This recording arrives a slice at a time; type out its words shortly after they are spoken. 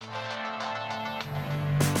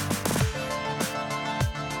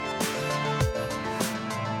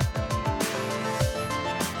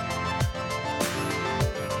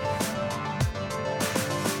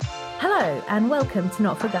and welcome to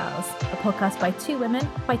Not For Girls, a podcast by two women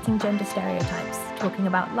fighting gender stereotypes, talking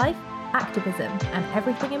about life, activism, and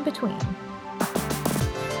everything in between.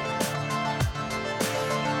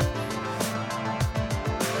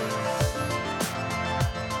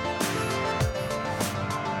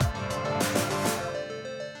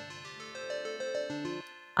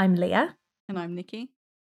 I'm Leah. And I'm Nikki.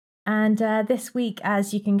 And this week,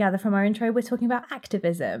 as you can gather from our intro, we're talking about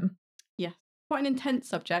activism. Yes, quite an intense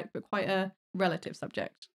subject, but quite a relative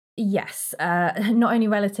subject. Yes, not only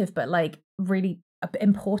relative, but like really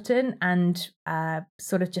important and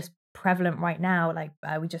sort of just prevalent right now. Like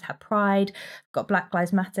we just had Pride, got Black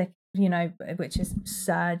Lives Matter, which has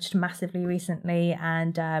surged massively recently.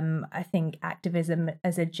 And I think activism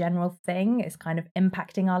as a general thing is kind of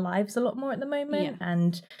impacting our lives a lot more at the moment,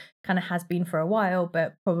 and kind of has been for a while,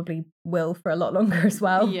 but probably will for a lot longer as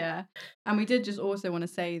well. Yeah. And we did just also want to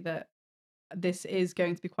say that this is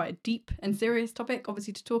going to be quite a deep and serious topic,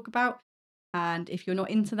 obviously, to talk about. And if you're not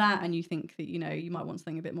into that and you think that, you might want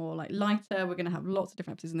something a bit more like lighter, we're going to have lots of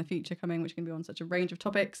different episodes in the future coming, which can be on such a range of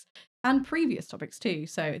topics and previous topics too.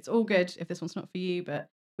 So it's all good if this one's not for you, but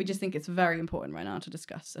we just think it's very important right now to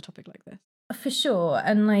discuss a topic like this. For sure.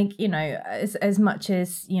 And as much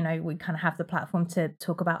as, we kind of have the platform to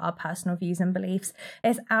talk about our personal views and beliefs,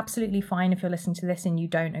 it's absolutely fine if you're listening to this and you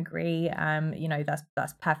don't agree.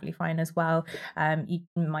 That's perfectly fine as well. You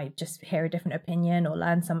might just hear a different opinion or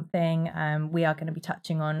learn something. We are going to be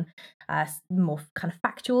touching on more kind of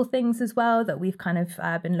factual things as well that we've kind of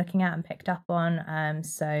been looking at and picked up on.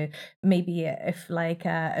 So maybe if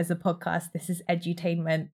as a podcast, this is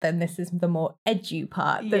edutainment, then this is the more edu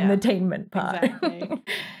part than the tainment part. Exactly.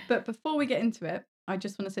 But before we get into it, I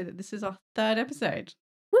just want to say that this is our third episode.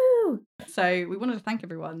 Woo! So we wanted to thank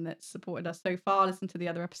everyone that's supported us so far, listened to the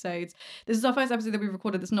other episodes. This is our first episode that we've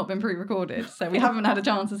recorded that's not been pre-recorded, so we haven't had a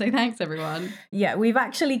chance to say thanks, everyone. Yeah, we've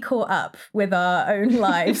actually caught up with our own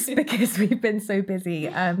lives because we've been so busy.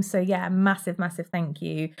 Massive thank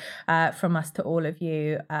you from us to all of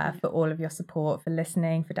you for all of your support, for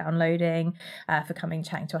listening, for downloading, for coming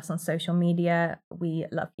chatting to us on social media. We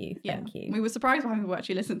love you. Thank you. We were surprised by how people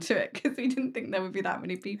actually listened to it because we didn't think there would be that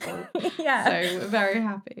many people. Yeah. So we're very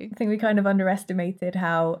happy. I think we kind of underestimated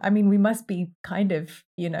we must be kind of,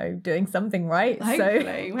 doing something right.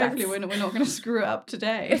 Hopefully we're not going to screw it up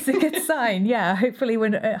today. It's a good sign. Yeah. Hopefully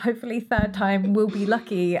third time we'll be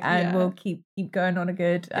lucky and we'll keep going on a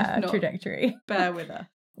good trajectory. Bear with us.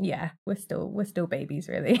 Yeah. We're still babies,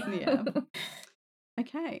 really. Yeah.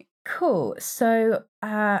 Okay. Cool. So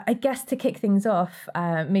I guess to kick things off,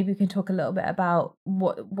 maybe we can talk a little bit about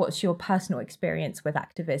what's your personal experience with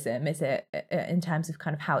activism? Is it in terms of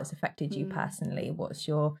kind of how it's affected you personally? What's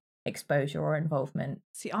your exposure or involvement?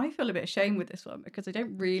 See, I feel a bit ashamed with this one because I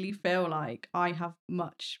don't really feel like I have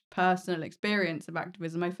much personal experience of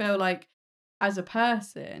activism. I feel like as a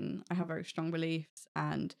person, I have very strong beliefs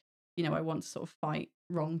and, I want to sort of fight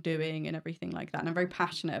wrongdoing and everything like that. And I'm very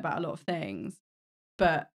passionate about a lot of things.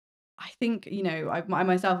 But I think, I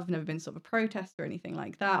myself have never been sort of a protester or anything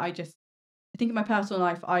like that. I think in my personal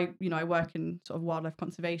life, I work in sort of wildlife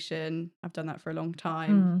conservation. I've done that for a long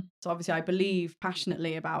time. So obviously I believe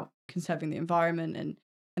passionately about conserving the environment and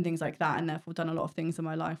things like that. And therefore done a lot of things in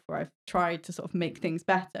my life where I've tried to sort of make things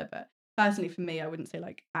better. But personally for me, I wouldn't say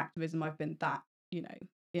like activism, I've been that,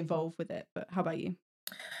 involved with it. But how about you?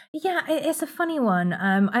 Yeah, it's a funny one.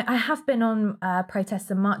 I have been on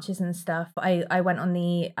protests and marches and stuff. I went on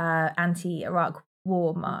the anti-Iraq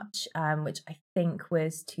war march, which I think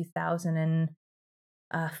was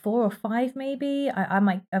 2004 or 5 maybe.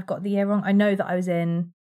 I've got the year wrong. I know that I was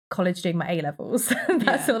in college doing my A-levels.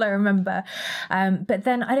 That's all I remember. But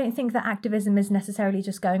then I don't think that activism is necessarily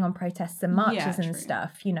just going on protests and marches and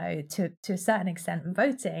stuff. To a certain extent,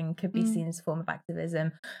 voting could be seen as a form of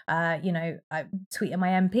activism. I tweet at my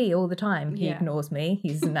MP all the time. He ignores me.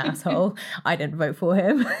 He's an asshole. I didn't vote for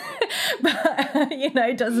him. But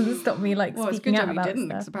it doesn't stop me speaking out about didn't,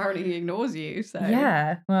 stuff. because apparently he ignores you. So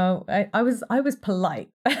yeah, well, I was polite.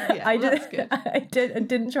 Yeah, that's good. I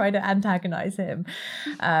didn't try to antagonize him.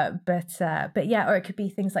 But yeah, or it could be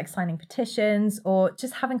things like signing petitions or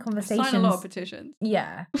just having conversations. I sign a lot of petitions.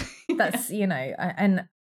 Yeah, that's and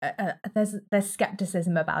there's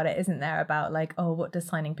skepticism about it, isn't there? About what does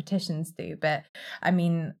signing petitions do? But I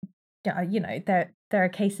mean, there are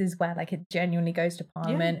cases where it genuinely goes to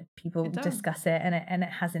Parliament, people discuss it, and it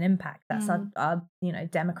has an impact. That's our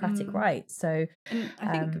democratic right. So and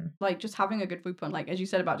I think just having a good viewpoint, as you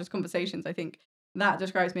said about just conversations, I think that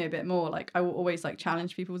describes me a bit more. I will always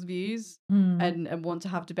challenge people's views and want to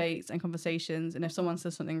have debates and conversations. And if someone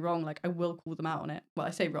says something wrong, I will call them out on it. Well, I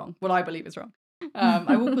say wrong, what I believe is wrong.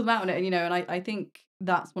 I will call them out on it, and and I think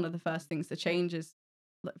that's one of the first things to change is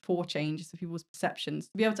changes to people's perceptions,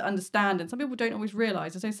 to be able to understand. And some people don't always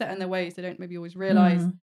realize, they're so set in their ways, they don't maybe always realize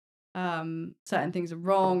Mm. certain things are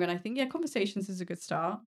wrong. And I think conversations is a good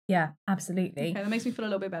start. Yeah, Okay, absolutely. that makes me feel a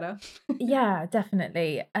little bit better. Yeah,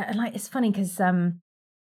 definitely. And like, it's funny because a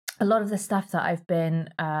lot of the stuff that I've been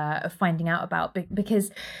finding out about,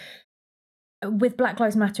 because with Black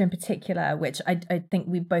Lives Matter in particular, which I think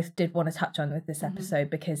we both did want to touch on with this Mhm. episode,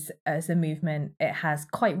 because as a movement, it has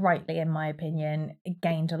quite rightly, in my opinion,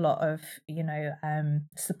 gained a lot of,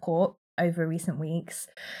 support over recent weeks.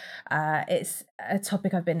 It's a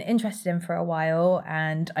topic I've been interested in for a while,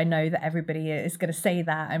 and I know that everybody is going to say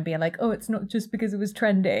that and be like, oh, it's not just because it was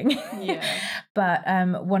trending. Yeah. But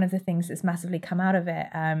one of the things that's massively come out of it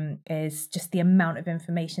is just the amount of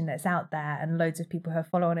information that's out there, and loads of people who are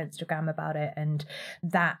following Instagram about it, and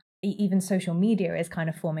that even social media is kind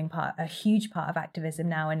of forming a huge part of activism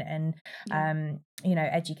now, and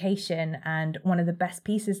education. And one of the best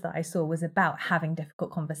pieces that I saw was about having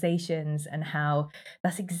difficult conversations, and how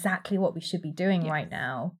that's exactly what we should be doing right Yes.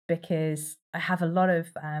 now. Because I have a lot of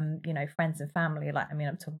friends and family, like, I mean,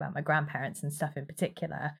 I'm talking about my grandparents and stuff in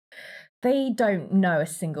particular. They don't know a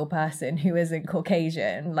single person who isn't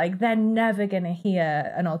Caucasian. Like, they're never going to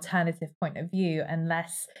hear an alternative point of view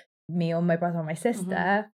unless me or my brother or my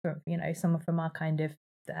sister, from someone from our kind of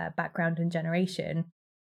background and generation,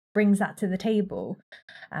 brings that to the table.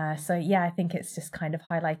 So yeah, I think it's just kind of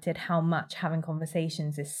highlighted how much having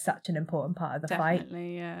conversations is such an important part of the fight.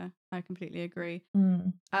 Definitely, yeah. I completely agree.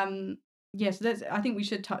 Mm. Yes, I think we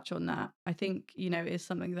should touch on that. I think, it is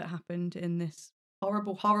something that happened in this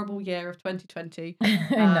horrible, horrible year of 2020. I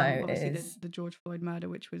know it Obviously is. the George Floyd murder,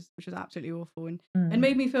 which was absolutely awful, and Mm.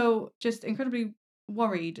 made me feel just incredibly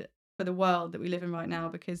worried for the world that we live in right now,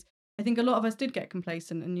 because I think a lot of us did get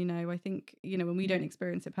complacent. And I think when we don't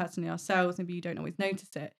experience it personally ourselves, maybe you don't always notice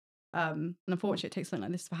it. And unfortunately, it takes something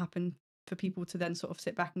like this to happen for people to then sort of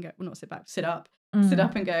sit back and go, well, not sit back, sit up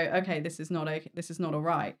and go, okay, this is not okay, this is not all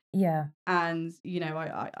right. Yeah. And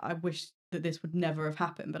I wish that this would never have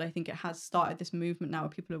happened, but I think it has started this movement now where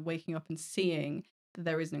people are waking up and seeing that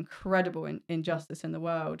there is an incredible injustice in the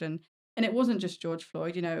world. And it wasn't just George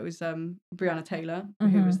Floyd, it was Breonna Taylor,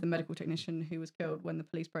 who was the medical technician who was killed when the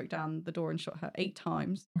police broke down the door and shot her 8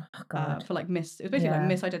 times Oh God. for it was basically like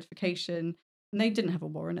misidentification. And they didn't have a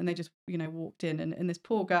warrant, and they just walked in, and this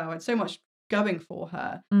poor girl had so much going for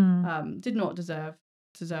her, did not deserve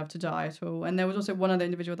to die at all. And there was also one other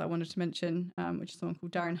individual that I wanted to mention, which is someone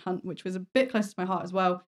called Darren Hunt, which was a bit close to my heart as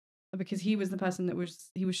well, because he was the person that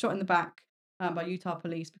was shot in the back by Utah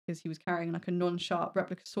police because he was carrying like a non-sharp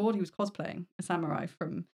replica sword. He was cosplaying a samurai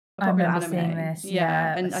from a I popular remember anime. seeing this.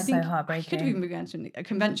 Yeah, And it's I so think he could have heartbreaking. even been going to a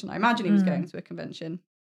convention. I imagine he was going to a convention.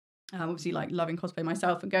 Obviously, like, loving cosplay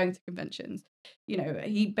myself and going to conventions,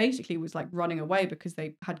 he basically was like running away because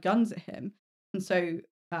they had guns at him. And so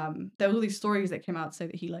there were all these stories that came out to say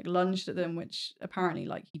that he like lunged at them, which apparently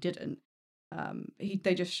like he didn't.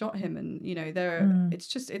 They just shot him, and it's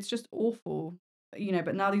just awful.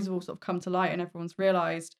 But now these have all sort of come to light, and everyone's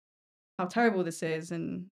realized how terrible this is.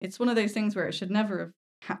 And it's one of those things where it should never have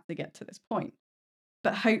had to get to this point.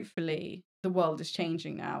 But hopefully the world is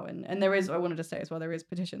changing now, and there is, I wanted to say as well, there is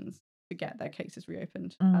petitions to get their cases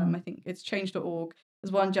reopened. I think it's change.org.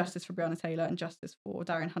 There's one, justice for Breonna Taylor, and justice for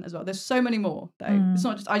Darren Hunt as well. There's so many more though. It's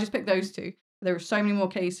not just, I just picked those two. There are so many more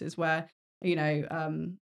cases where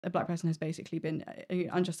a black person has basically been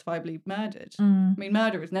unjustifiably murdered. I mean,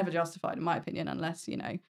 murder is never justified in my opinion, unless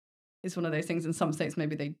it's one of those things. In some states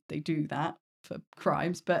maybe they do that for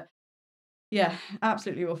crimes, but yeah,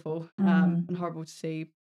 absolutely awful and horrible to see.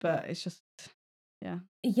 But it's just, yeah.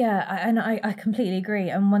 Yeah, and I completely agree.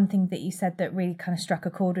 And one thing that you said that really kind of struck a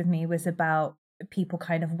chord with me was about people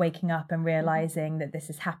kind of waking up and realizing that this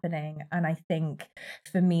is happening. And I think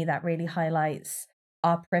for me, that really highlights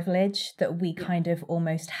our privilege, that we kind of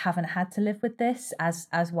almost haven't had to live with this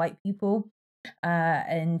as white people.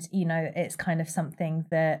 And it's kind of something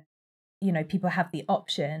that people have the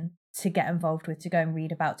option to get involved with, to go and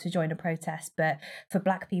read about, to join a protest. But for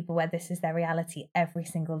black people, where this is their reality every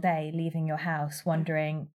single day, leaving your house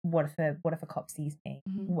wondering, what if a cop sees me?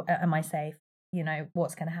 Am I safe?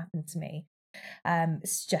 What's going to happen to me?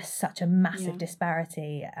 It's just such a massive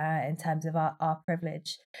disparity in terms of our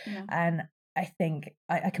privilege. And I think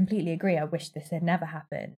I completely agree. I wish this had never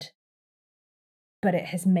happened, but it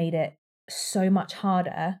has made it so much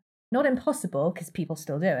harder, not impossible because people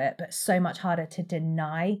still do it, but so much harder to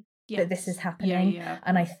deny that this is happening.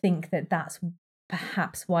 And I think that that's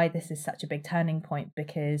perhaps why this is such a big turning point,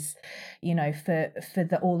 because, you know, for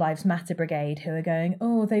the All Lives Matter brigade, who are going,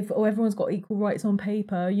 everyone's got equal rights on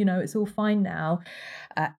paper, you know, it's all fine now.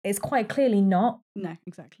 It's quite clearly not. No,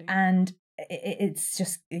 exactly. And it's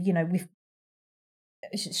just, you know,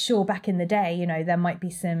 sure, back in the day, you know, there might be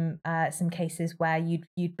some cases where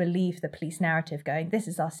you'd believe the police narrative, going, this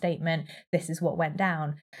is our statement, this is what went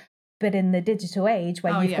down. But in the digital age,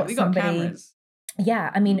 where you've got somebody, cameras.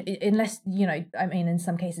 Yeah, I mean, unless, you know, I mean, in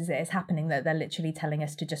some cases it is happening that they're literally telling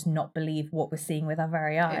us to just not believe what we're seeing with our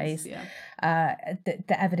very eyes. The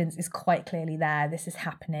evidence is quite clearly there. This is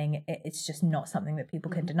happening. It's just not something that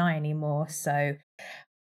people can deny anymore. So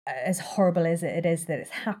as horrible as it is that it's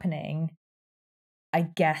happening, I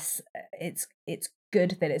guess it's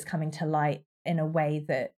good that it's coming to light in a way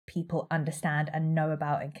that people understand and know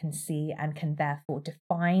about and can see and can therefore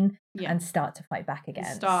define and start to fight back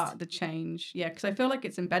against. Start the change. Yeah, because I feel like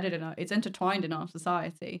it's embedded it's intertwined in our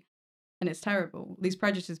society, and it's terrible. These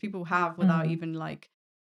prejudices people have without even like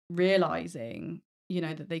realizing, you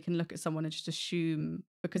know, that they can look at someone and just assume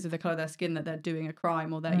because of the color of their skin that they're doing a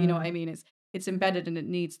crime, or that, you know what I mean? It's embedded and it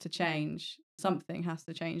needs to change. Something has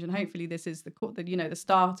to change, and hopefully this is the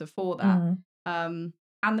starter for that.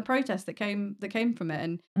 And the protest that came from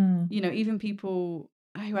it, and you know, even people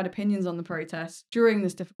who had opinions on the protest during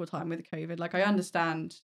this difficult time with COVID, like, I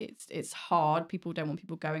understand it's hard. People don't want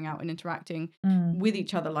people going out and interacting with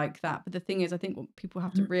each other like that. But the thing is, I think what people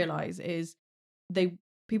have to realize is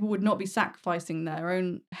people would not be sacrificing their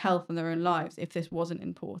own health and their own lives if this wasn't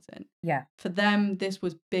important. Yeah. For them, this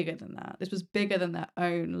was bigger than that. This was bigger than their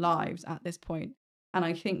own lives at this point. And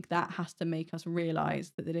I think that has to make us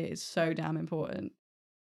realize that it is so damn important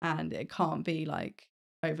and it can't be like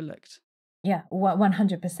overlooked. Yeah,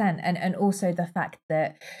 100%. And also the fact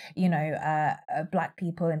that, you know, Black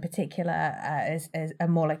people in particular are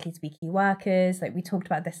more likely to be key workers. Like, we talked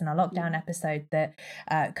about this in our lockdown episode, that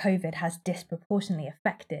COVID has disproportionately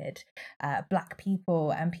affected Black people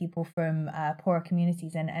and people from poorer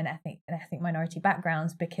communities and ethnic minority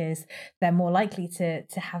backgrounds, because they're more likely to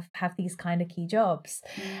have these kind of key jobs.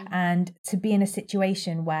 And to be in a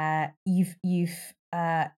situation where you've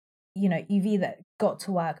you know, you've either got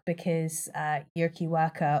to work because you're a key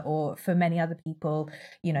worker, or for many other people,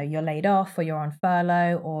 you know, you're laid off, or you're on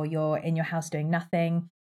furlough, or you're in your house doing nothing.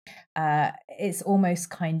 It's almost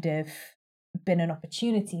kind of been an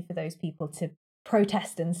opportunity for those people to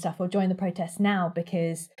protest and stuff, or join the protests now,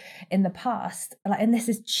 because in the past, like, and this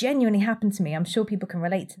has genuinely happened to me, I'm sure people can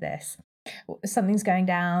relate to this. Something's going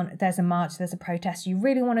down, there's a march, there's a protest, you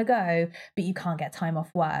really want to go, but you can't get time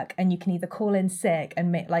off work, and you can either call in sick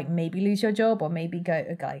and maybe lose your job, or maybe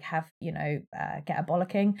go like have, you know, get a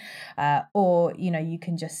bollocking, or, you know, you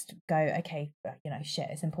can just go, okay, you know, shit,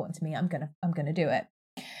 it's important to me, I'm gonna do it.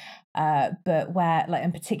 But where, like,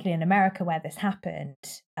 and particularly in America where this happened,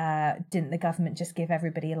 didn't the government just give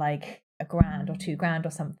everybody like $1,000 or $2,000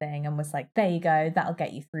 or something, and was like, there you go, that'll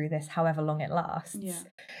get you through this however long it lasts?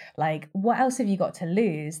 Like, what else have you got to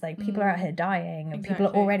lose? Like, people are out here dying, and people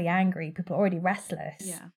are already angry, people are already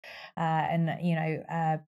restless. And, you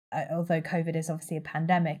know, although COVID is obviously a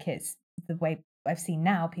pandemic, it's the way I've seen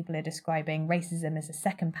now people are describing racism as a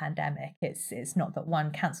second pandemic. It's not that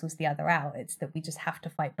one cancels the other out, it's that we just have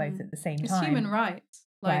to fight both at the same time. It's human rights,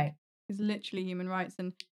 like, it's literally human rights.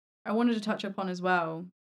 And I wanted to touch upon as well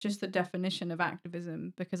just the definition of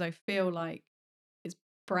activism, because I feel like it's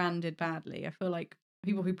branded badly. I feel like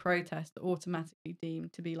people who protest are automatically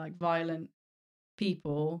deemed to be like violent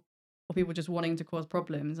people, or people just wanting to cause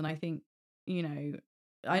problems. And I think, you know,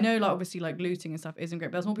 I know, like, obviously, like, looting and stuff isn't great,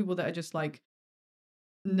 but there's more people that are just like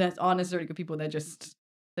aren't necessarily good people. They're just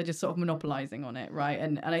sort of monopolizing on it, right?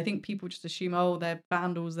 And I think people just assume, oh, they're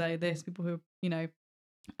vandals, they're this, people who are, you know,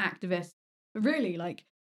 activists. But really, like,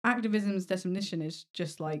 activism's definition is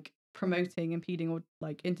just like promoting, impeding, or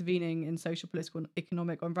like intervening in social, political,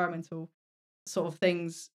 economic, or environmental sort of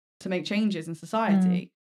things to make changes in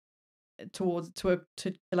society towards to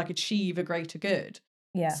like achieve a greater good.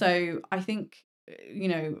 So I think, you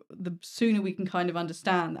know, the sooner we can kind of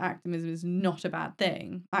understand that activism is not a bad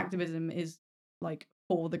thing, activism is like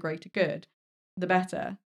for the greater good, the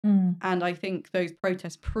better. And I think those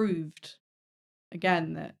protests proved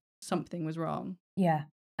again that something was wrong. Yeah,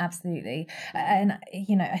 absolutely. And,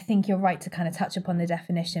 you know, I think you're right to kind of touch upon the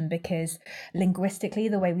definition, because linguistically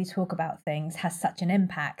the way we talk about things has such an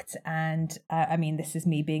impact. And I mean, this is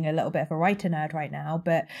me being a little bit of a writer nerd right now,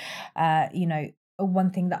 but you know,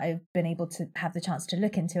 one thing that I've been able to have the chance to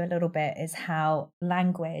look into a little bit is how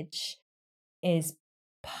language is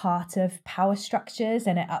part of power structures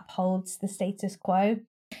and it upholds the status quo.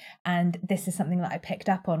 And this is something that I picked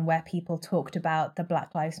up on, where people talked about the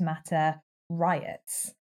Black Lives Matter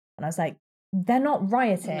riots. And I was like, they're not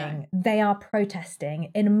rioting, they are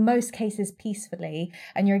protesting, in most cases peacefully.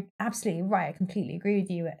 And you're absolutely right. I completely agree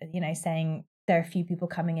with you, saying there are a few people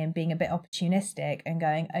coming in being a bit opportunistic and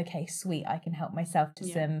going, okay, sweet, I can help myself to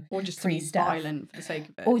some or just free to be stuff. violent for the sake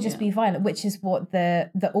of it, or just be violent, which is what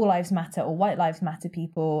the All Lives Matter or White Lives Matter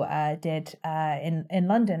people did in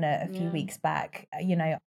London a few weeks back.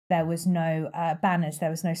 There was no banners, there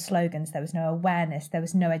was no slogans, there was no awareness, there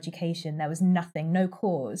was no education, there was nothing, no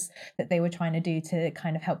cause that they were trying to do to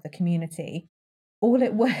kind of help the community. All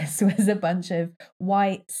it was a bunch of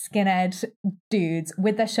white skinhead dudes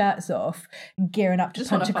with their shirts off, gearing up to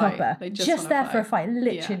punch a copper. Just there for a fight,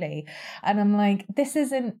 literally. Yeah. And I'm like, this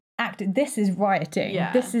isn't acting, this is rioting.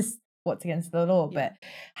 Yeah. This is what's against the law. But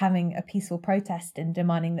having a peaceful protest and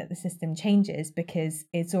demanding that the system changes because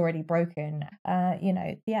it's already broken,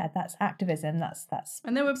 that's activism. That's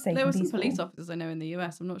and there were some police officers I know in the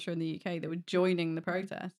US, I'm not sure in the UK, that were joining the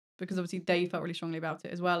protest because obviously they felt really strongly about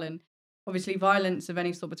it as well. And obviously violence of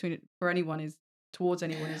any sort towards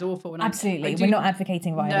anyone is awful. And absolutely, we're not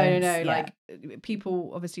advocating violence. No. Yeah. Like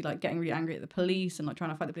people obviously like getting really angry at the police and like trying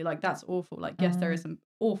to fight the police, like that's awful. Like yes, there is some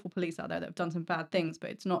awful police out there that have done some bad things, but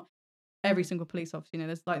it's not every single police officer.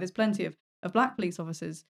 There's plenty of black police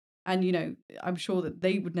officers, and I'm sure that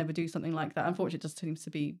they would never do something like that. Unfortunately, it just seems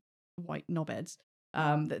to be white knobheads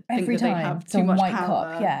that think that they have too much white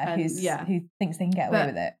power. Cop, who thinks they can get away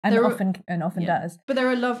with it, and often does. But there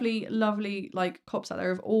are lovely like cops out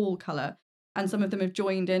there of all colour, and some of them have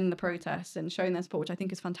joined in the protests and shown their support, which I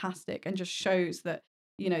think is fantastic, and just shows that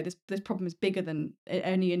this problem is bigger than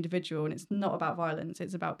any individual, and it's not about violence,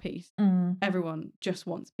 it's about peace. Everyone just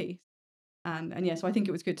wants peace. And so I think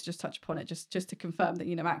it was good to just touch upon it, just to confirm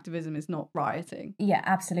that activism is not rioting. Yeah,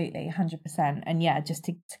 absolutely, 100%. And just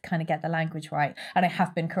to kind of get the language right. And I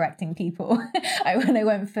have been correcting people. When I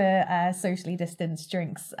went for socially distanced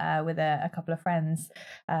drinks with a couple of friends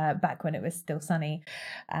back when it was still sunny,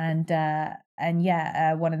 and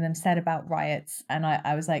one of them said about riots, and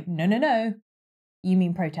I was like, no. You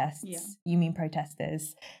mean protests? Yeah. You mean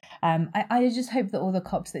protesters? I just hope that all the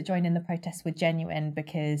cops that joined in the protests were genuine,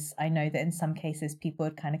 because I know that in some cases people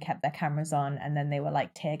had kind of kept their cameras on and then they were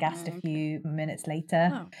like tear gassed a few minutes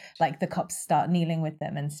later. Like the cops start kneeling with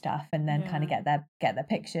them and stuff, and then kind of get their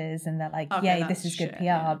pictures, and they're like, this is good PR.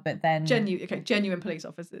 Yeah. But then genuine police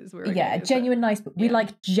officers. Genuine nice. We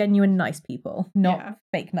like genuine nice people, not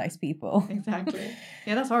fake nice people. Exactly.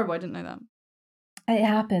 Yeah, that's horrible. I didn't know that. It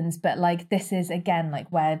happens, but like this is again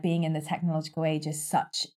like where being in the technological age is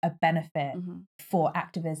such a benefit for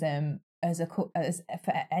activism as for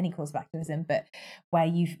any cause of activism, but where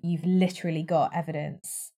you've literally got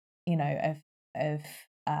evidence, of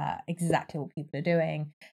exactly what people are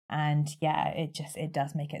doing, and it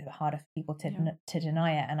does make it harder for people to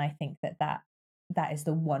deny it. And I think that is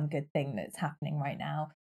the one good thing that's happening right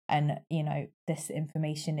now. And, this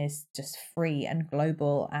information is just free and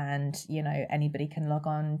global, and, anybody can log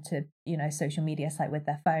on to, social media site with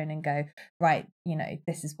their phone and go, right,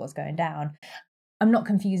 this is what's going down. I'm not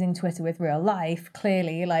confusing Twitter with real life.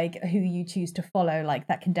 Clearly, like who you choose to follow, like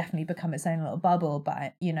that can definitely become its own little bubble.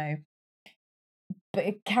 But,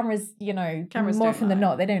 but cameras more often than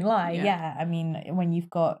not, they don't lie. Yeah. I mean, when you've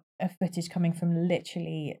got a footage coming from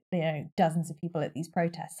literally, dozens of people at these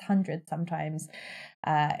protests, hundreds sometimes,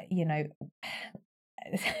 I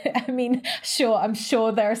mean, I'm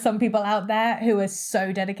sure there are some people out there who are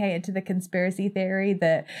so dedicated to the conspiracy theory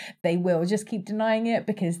that they will just keep denying it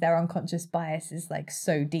because their unconscious bias is like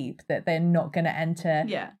so deep that they're not going to enter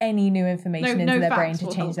any new information into their brain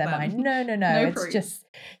to change their mind. No. It's proof. Just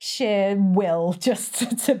sheer will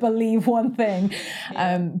just to believe one thing.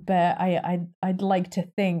 But I'd like to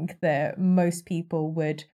think that most people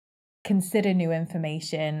would consider new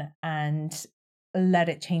information and let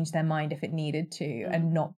it change their mind if it needed to,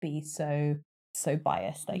 and not be so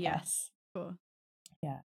biased, I guess. Sure.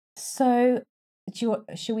 Yeah. So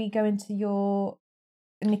should we go into your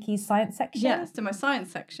Nikki's science section? Yeah, so my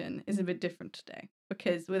science section is a bit different today,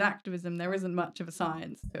 because with activism there isn't much of a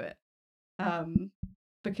science to it.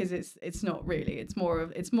 Because it's not really, it's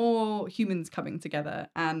more humans coming together,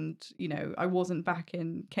 and I wasn't back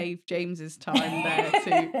in Cave James's time there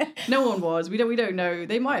no one was, we don't know,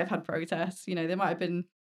 they might have had protests, they might have been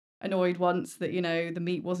annoyed once that the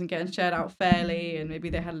meat wasn't getting shared out fairly, and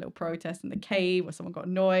maybe they had a little protest in the cave where someone got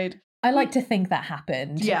annoyed. I like to think that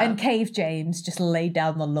happened, and Cave James just laid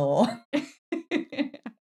down the law. I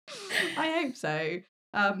hope so,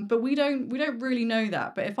 but we don't really know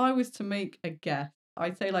that. But if I was to make a guess,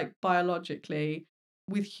 I'd say like biologically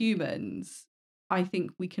with humans, I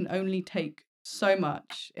think we can only take so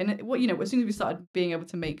much. And as soon as we started being able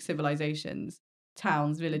to make civilizations,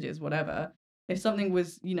 towns, villages, whatever, if something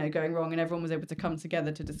was, going wrong and everyone was able to come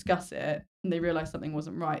together to discuss it and they realized something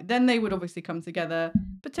wasn't right, then they would obviously come together,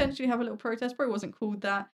 potentially have a little protest. Probably wasn't called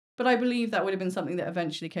that. But I believe that would have been something that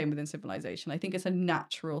eventually came within civilization. I think it's a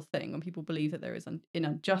natural thing when people believe that there is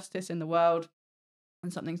injustice in the world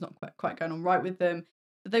and something's not quite going on right with them,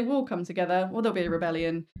 that they will come together, or there'll be a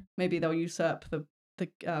rebellion. Maybe they'll usurp the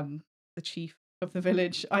chief of the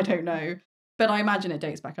village. I don't know, but I imagine it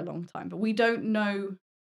dates back a long time. But we don't know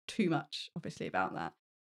too much, obviously, about that.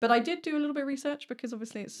 But I did do a little bit of research because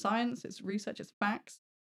obviously it's science, it's research, it's facts,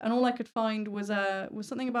 and all I could find was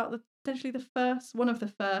something about potentially one of the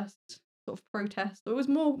first sort of protests. It was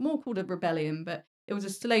more called a rebellion, but it was a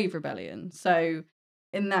slave rebellion. So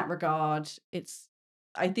in that regard,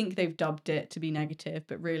 I think they've dubbed it to be negative,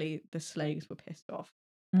 but really the slaves were pissed off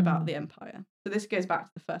about the empire. So this goes back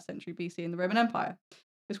to the 1st century BC in the Roman Empire.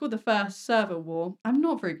 It's called the First Servile War. I'm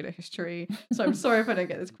not very good at history, so I'm sorry if I don't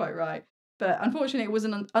get this quite right. But unfortunately, it was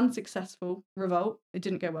an unsuccessful revolt. It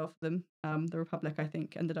didn't go well for them. The Republic, I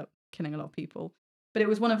think, ended up killing a lot of people. But it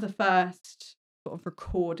was one of the first sort of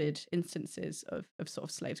recorded instances of sort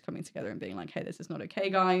of slaves coming together and being like, hey, this is not okay,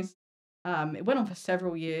 guys. It went on for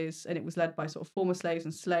several years, and it was led by sort of former slaves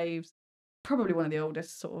and slaves. Probably one of the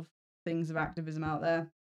oldest sort of things of activism out there.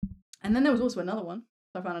 And then there was also another one.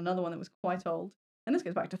 So I found another one that was quite old. And this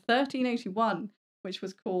goes back to 1381, which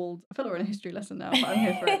was called, I feel like we're in a history lesson now, but I'm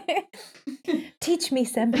here for it. Teach me,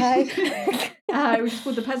 senpai. It was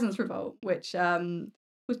called the Peasants' Revolt, which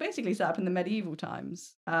was basically set up in the medieval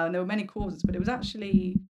times. There were many causes, but it was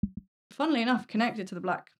actually, funnily enough, connected to the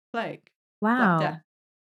Black Plague. Wow. Black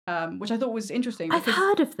Death, which I thought was interesting. I've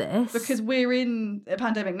heard of this. Because we're in a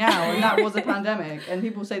pandemic now, and that was a pandemic, and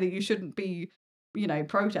people say that you shouldn't be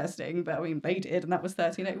protesting, but I mean, they did, and that was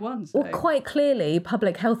 1381. So. Well, quite clearly,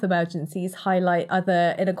 public health emergencies highlight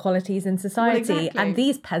other inequalities in society, exactly. And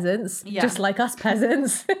these peasants, just like us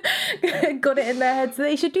peasants, got it in their heads that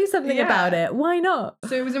they should do something about it. Why not?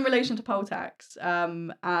 So it was in relation to poll tax,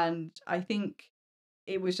 and I think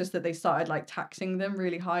it was just that they started like taxing them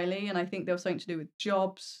really highly, and I think there was something to do with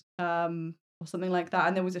jobs, or something like that,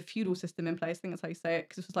 and there was a feudal system in place. I think that's how you say it,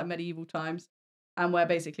 because this was like medieval times. And where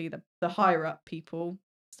basically the higher up people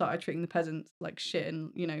started treating the peasants like shit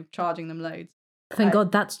and, charging them loads. Thank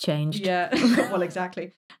God that's changed. Yeah, well,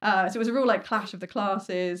 exactly. So it was a real like clash of the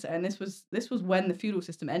classes. And this was when the feudal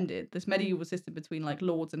system ended. This medieval system between like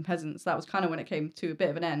lords and peasants, that was kind of when it came to a bit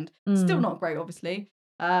of an end. Still not great, obviously.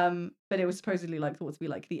 But it was supposedly like thought to be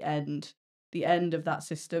like the end of that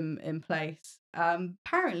system in place.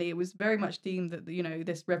 Apparently it was very much deemed that,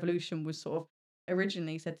 this revolution was sort of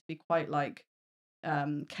originally said to be quite like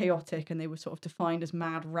chaotic, and they were sort of defined as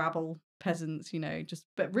mad rabble peasants,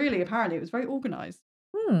 but really apparently it was very organized.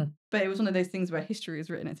 But it was one of those things where history has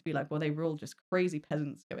written it to be like, well, they were all just crazy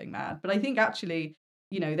peasants going mad. But I think actually,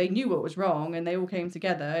 they knew what was wrong, and they all came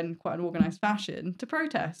together in quite an organized fashion to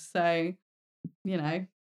protest. So, it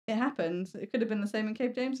happened. It could have been the same in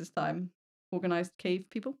Cave James's time. Organized cave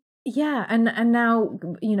people. Yeah, and now,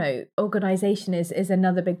 organisation is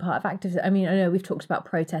another big part of activism. I mean, I know we've talked about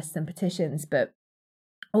protests and petitions, but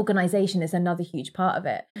organisation is another huge part of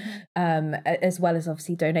it, as well as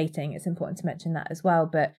obviously donating. It's important to mention that as well.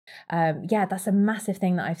 But that's a massive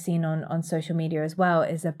thing that I've seen on social media as well,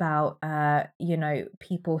 is about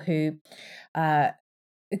people who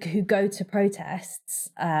go to protests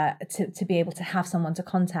to be able to have someone to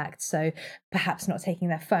contact. So perhaps not taking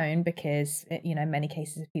their phone, because in many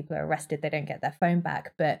cases if people are arrested, they don't get their phone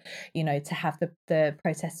back, but to have the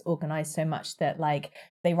protests organized so much that like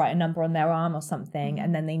they write a number on their arm or something,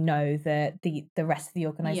 and then they know that the rest of the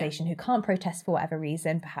organization who can't protest for whatever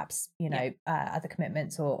reason, perhaps other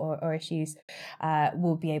commitments or issues,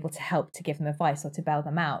 will be able to help to give them advice or to bail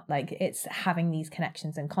them out. Like, it's having these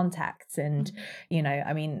connections and contacts, and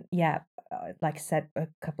I mean, like I said a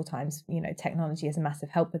couple of times, technology is a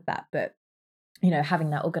massive help with that, but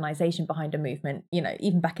having that organization behind a movement,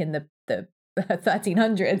 even back in the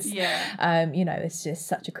 1300s, it's just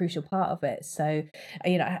such a crucial part of it. So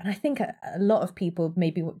and I think a lot of people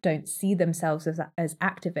maybe don't see themselves as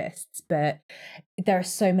activists, but there are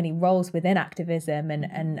so many roles within activism,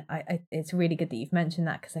 and it's really good that you've mentioned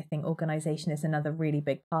that, because I think organization is another really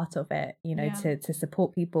big part of it, to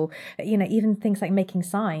support people, even things like making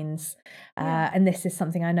signs, and this is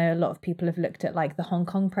something I know a lot of people have looked at, like the Hong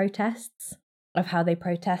Kong protests. of how they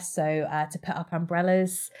protest. So to put up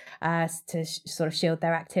umbrellas, to sort of shield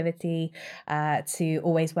their activity, to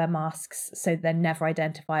always wear masks so they're never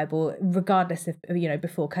identifiable, regardless of,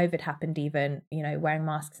 before COVID happened, even, wearing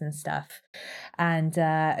masks and stuff. And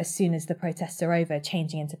as soon as the protests are over,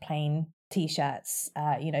 changing into plain t-shirts,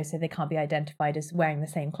 so they can't be identified as wearing the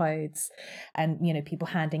same clothes, and, people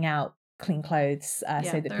handing out clean clothes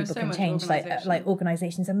so that people can change. Like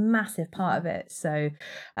organization's a massive part of it. So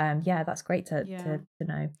that's great to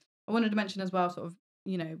know. I wanted to mention as well, sort of,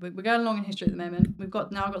 we're going along in history at the moment. We've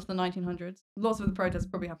got to the 1900s. Lots of the protests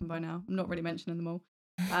probably happened by now. I'm not really mentioning them all.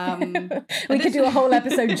 We could do a whole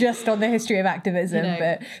episode just on the history of activism,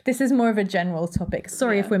 but this is more of a general topic.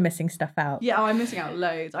 Sorry if we're missing stuff out. I'm missing out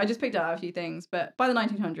loads. I just picked out a few things, but by the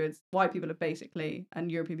 1900s, white people have basically,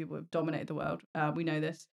 and European people have dominated the world. We know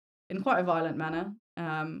this in quite a violent manner,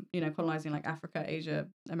 colonizing like Africa, Asia,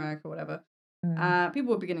 America, whatever.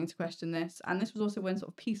 People were beginning to question this, and this was also when sort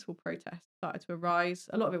of peaceful protests started to arise.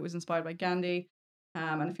 A lot of it was inspired by Gandhi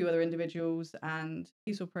and a few other individuals, and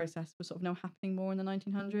peaceful protests were sort of now happening more in the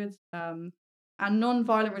 1900s. And non-violent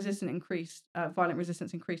violent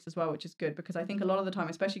resistance increased as well, which is good, because I think a lot of the time,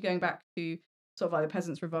 especially going back to sort of like the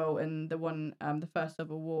Peasants' Revolt and the First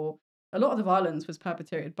Civil War, a lot of the violence was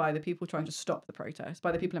perpetrated by the people trying to stop the protest,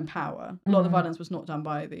 by the people in power. A lot of the violence was not done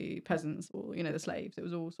by the peasants or, the slaves. It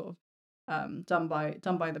was all sort of done by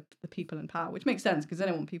the people in power, which makes sense because they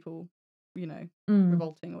don't want people,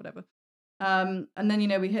 revolting or whatever. And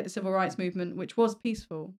then, we hit the civil rights movement, which was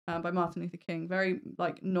peaceful, by Martin Luther King, very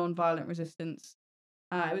like non-violent resistance.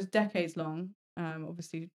 It was decades long,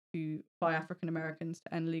 obviously by African Americans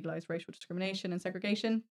to end legalized racial discrimination and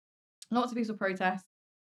segregation. Lots of peaceful protests,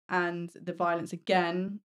 and the violence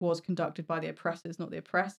again was conducted by the oppressors, not the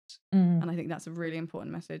oppressed. And I think that's a really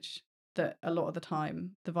important message, that a lot of the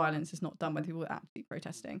time the violence is not done by people actually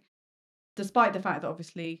protesting. Despite the fact that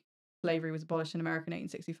obviously slavery was abolished in America in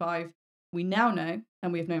 1865, we now know,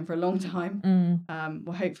 and we have known for a long time,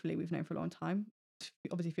 well, hopefully we've known for a long time,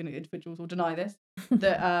 obviously if individuals will deny this,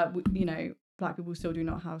 that, Black people still do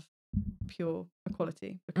not have pure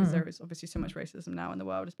equality, because there is obviously so much racism now in the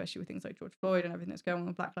world, especially with things like George Floyd and everything that's going on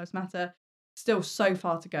with Black Lives Matter. Still so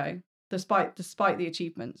far to go, despite the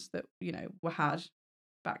achievements that, were had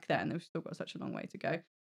back then. We've still got such a long way to go.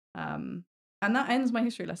 And that ends my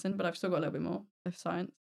history lesson, but I've still got a little bit more of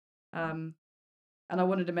science. And I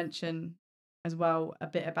wanted to mention as well a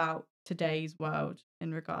bit about today's world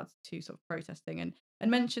in regards to sort of protesting, and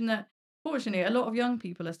mention that fortunately a lot of young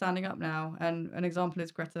people are standing up now, and an example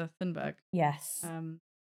is Greta Thunberg. Yes.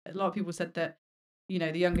 A lot of people said that, the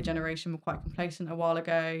younger generation were quite complacent a while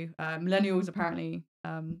ago. Millennials apparently,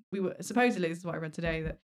 we were supposedly, this is what I read today,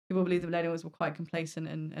 that people believe that millennials were quite complacent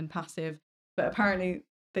and passive, but apparently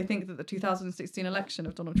they think that the 2016 election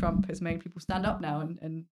of Donald Trump has made people stand up now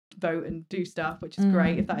and vote and do stuff, which is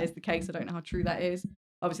great. If that is the case, I don't know how true that is.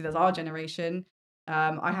 Obviously, there's our generation.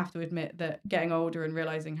 I have to admit that getting older and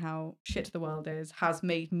realizing how shit the world is has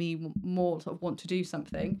made me more sort of want to do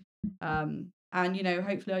something. And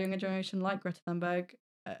hopefully our younger generation, like Greta Thunberg,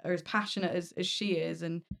 are as passionate as she is,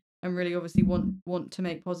 and really obviously want to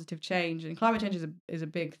make positive change. And climate change is a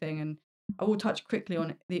big thing. And I will touch quickly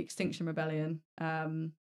on the Extinction Rebellion,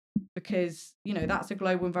 because that's a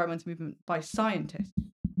global environmental movement by scientists,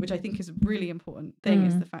 which I think is a really important thing.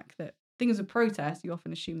 Is the fact that things of protest, you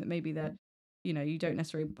often assume that maybe they're, you don't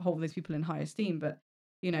necessarily hold those people in high esteem, but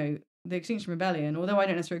the Extinction Rebellion, although I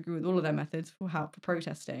don't necessarily agree with all of their methods for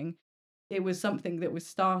protesting, it was something that was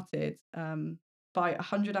started by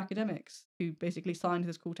 100 academics who basically signed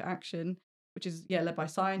this call to action, which is led by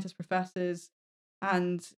scientists, professors,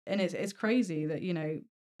 and it's crazy that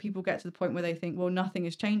people get to the point where they think, well, nothing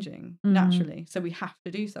is changing naturally, so we have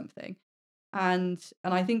to do something. And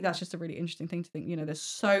I think that's just a really interesting thing to think. There's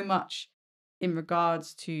so much in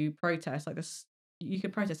regards to protest, like this. You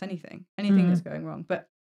could protest anything that's going wrong, but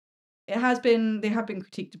they have been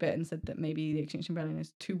critiqued a bit and said that maybe the Extinction Rebellion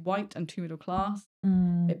is too white and too middle class.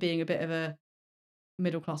 It being a bit of a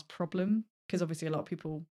middle class problem, because obviously a lot of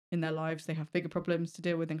people in their lives, they have bigger problems to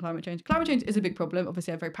deal with than climate change. Climate change is a big problem.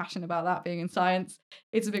 Obviously, I'm very passionate about that, being in science.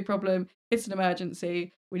 It's a big problem. It's an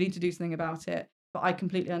emergency. We need to do something about it. But I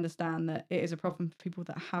completely understand that it is a problem for people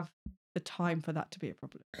that have the time for that to be a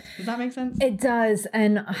problem. Does that make sense? It does.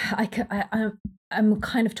 And I'm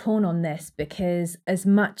kind of torn on this, because as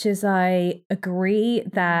much as I agree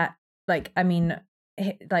that,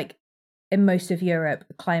 in most of Europe,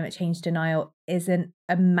 climate change denial isn't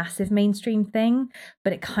a massive mainstream thing,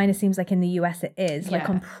 but it kind of seems like in the US it is, like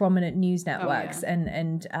on prominent news networks,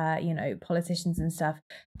 and politicians and stuff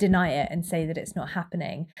deny it and say that it's not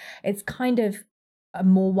happening. It's kind of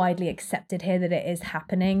more widely accepted here that it is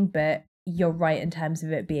happening, but you're right in terms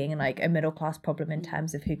of it being like a middle class problem in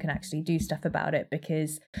terms of who can actually do stuff about it.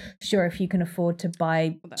 Because sure, if you can afford to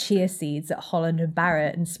buy chia seeds at Holland and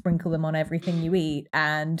Barrett and sprinkle them on everything you eat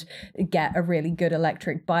and get a really good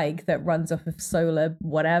electric bike that runs off of solar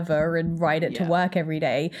whatever and ride it to work every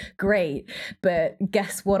day, great. But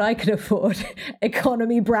guess what I can afford?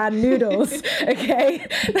 Economy brand noodles. Okay.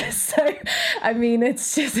 So I mean,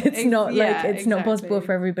 it's not not possible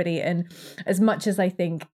for everybody. And as much as I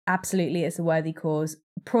think absolutely it's a worthy cause,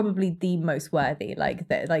 probably the most worthy, like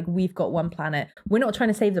that, like we've got one planet, we're not trying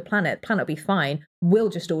to save the planet will be fine, we'll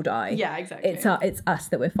just all die. Yeah, exactly. It's us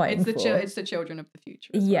that we're fighting for. It's the children of the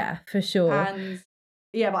future as well. Yeah, for sure. And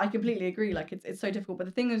yeah, but I completely agree, like it's so difficult. But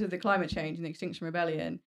the thing is with the climate change and the Extinction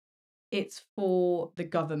Rebellion, it's for the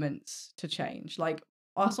governments to change. Like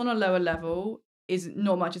us on a lower level is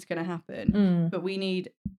not much is going to happen, but we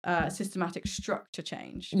need systematic structure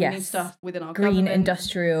change. We need stuff within our green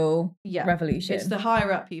industrial revolution. It's the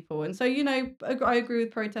higher up people. And so, you know, I agree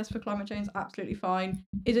with protests for climate change, absolutely fine.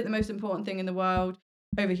 Is it the most important thing in the world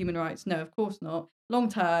over human rights? No, of course not. Long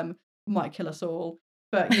term, might kill us all.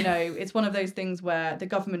 But, you know, it's one of those things where the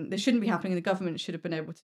government, this shouldn't be happening. The government should have been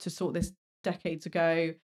able to sort this decades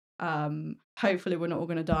ago. Hopefully we're not all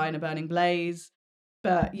going to die in a burning blaze.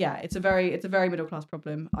 But yeah, it's a very middle class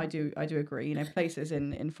problem. I do agree. You know, places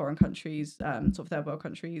in foreign countries, sort of third world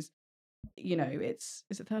countries, you know, is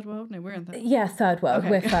it third world? No, we're in third. Yeah, third world. Okay.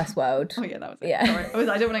 We're first world. Oh yeah, that was it. Yeah. Sorry.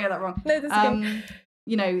 I don't want to get that wrong. No, that's okay.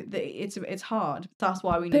 You know, it's hard. That's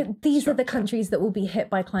why we need. But these are the countries that will be hit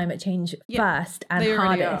by climate change first and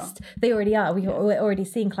hardest. They already are. We're already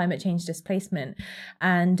seeing climate change displacement,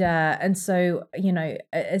 and so, you know,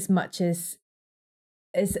 as much as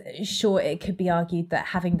sure, it could be argued that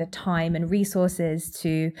having the time and resources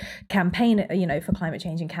to campaign, you know, for climate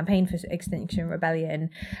change and campaign for Extinction Rebellion,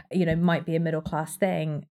 you know, might be a middle class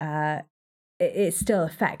thing. It still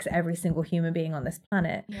affects every single human being on this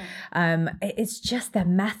planet. It's just the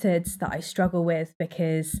methods that I struggle with,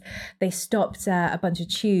 because they stopped a bunch of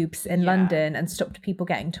tubes in London and stopped people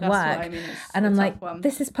getting to work. I mean, and I'm like,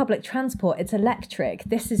 this is public transport, it's electric,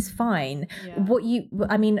 this is fine.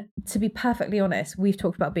 I mean, to be perfectly honest, we've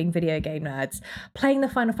talked about being video game nerds. Playing the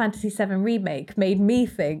Final Fantasy VII remake made me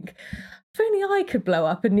think, if only I could blow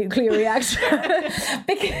up a nuclear reactor,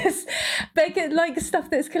 because they get like stuff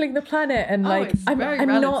that's killing the planet. And like, I'm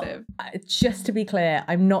not, just to be clear,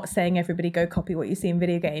 I'm not saying everybody go copy what you see in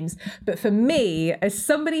video games. But for me, as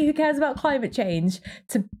somebody who cares about climate change,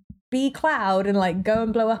 to be Cloud and like go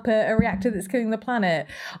and blow up a reactor that's killing the planet,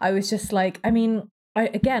 I was just like, I mean, I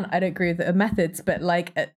don't agree with the methods, but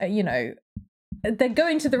like, you know, they're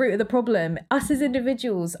going to the root of the problem. Us as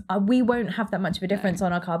individuals, we won't have that much of a difference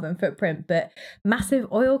on our carbon footprint, but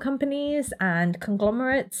massive oil companies and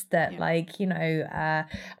conglomerates that like, you know,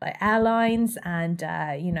 like airlines and,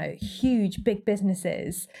 you know, huge big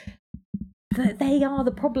businesses, they are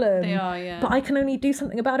the problem. They are, yeah. But I can only do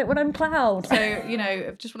something about it when I'm Cloud. So, you know,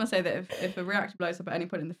 I just want to say that if a reactor blows up at any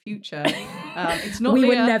point in the future, it's not we Leah.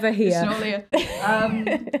 were never here. It's not Leah.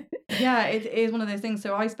 Yeah, it is one of those things.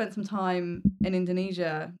 So I spent some time in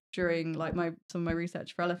Indonesia during like some of my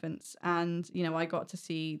research for elephants, and you know, I got to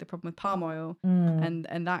see the problem with palm oil,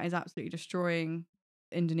 and that is absolutely destroying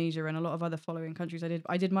Indonesia and a lot of other following countries.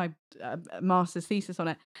 I did my master's thesis on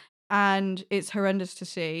it, and it's horrendous to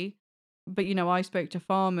see. But you know, I spoke to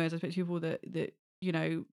farmers, I spoke to people that you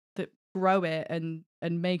know, that grow it and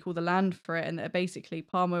make all the land for it, and that are basically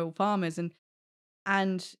palm oil farmers,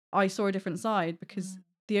 and I saw a different side, because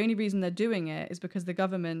the only reason they're doing it is because the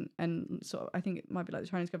government, and sort of, I think it might be like the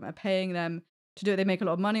Chinese government, are paying them to do it. They make a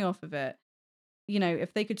lot of money off of it. You know,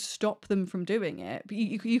 if they could stop them from doing it, but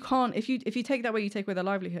you can't. If you take that away, you take away their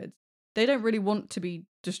livelihoods. They don't really want to be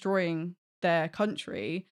destroying their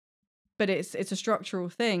country, but it's a structural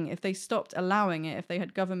thing. If they stopped allowing it, if they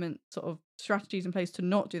had government sort of strategies in place to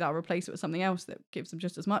not do that, or replace it with something else that gives them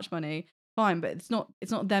just as much money, fine. But it's not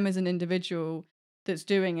them as an individual that's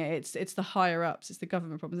doing it. It's the higher ups, it's the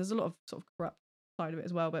government problems. There's a lot of sort of corrupt side of it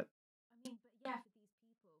as well. But I mean, but yeah, for these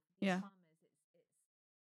people, for these farmers,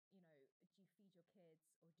 it's you know, do you feed your kids or do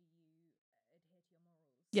you adhere to your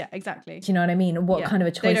morals? Yeah, exactly. Do you know what I mean? What kind of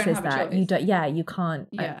a choice is that? You don't. Yeah, you can't.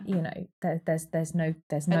 Yeah. You know, there's no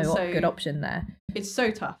good option there. It's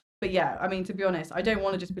so tough. But yeah, I mean, to be honest, I don't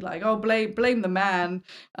want to just be like, oh, blame the man.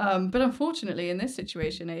 But unfortunately, in this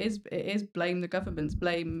situation, it is blame the governments,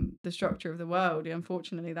 blame the structure of the world.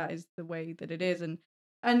 Unfortunately, that is the way that it is. And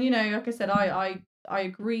you know, like I said, I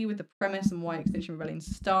agree with the premise and why Extinction Rebellion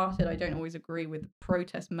started. I don't always agree with the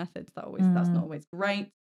protest methods. That's not always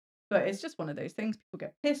great. But it's just one of those things. People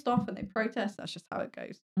get pissed off and they protest. That's just how it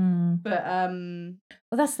goes. Mm. But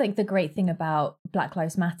Well, that's like the great thing about Black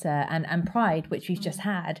Lives Matter and Pride, which we've just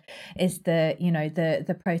had, is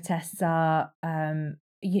the protests are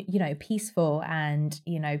peaceful, and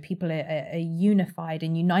people are unified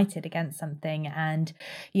and united against something. And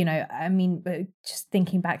I mean, just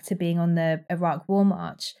thinking back to being on the Iraq War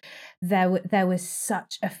March, there was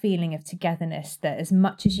such a feeling of togetherness that as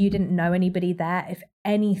much as you didn't know anybody there, if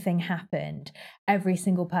anything happened, every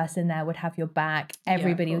single person there would have your back.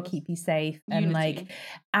 Everybody would keep you safe. Unity. And like,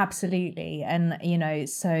 absolutely. And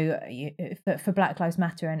so for Black Lives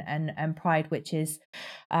Matter and Pride, which is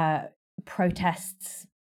protests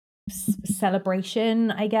celebration,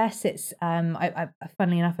 I guess it's I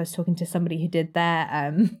funnily enough, I was talking to somebody who did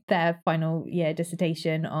their final year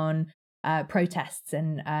dissertation on protests,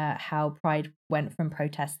 and how Pride went from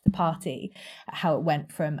protest to party, how it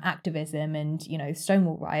went from activism and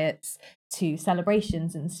Stonewall riots to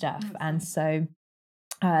celebrations and stuff. And so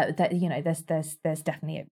that there's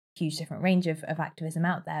definitely a huge different range of activism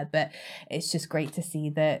out there, but it's just great to see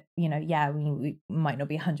that we might not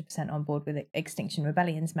be 100% on board with Extinction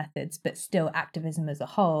Rebellion's methods, but still activism as a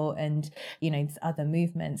whole, and other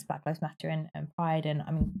movements, Black Lives Matter and Pride, and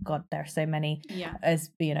I mean, God, there are so many.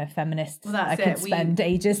 As feminists, I could spend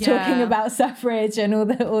ages talking about suffrage and all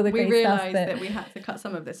the great we stuff. realized that we had to cut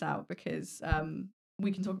some of this out because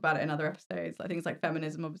we can talk about it in other episodes, like things like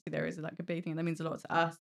feminism. Obviously there is like a big thing that means a lot to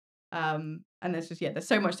us, and there's just there's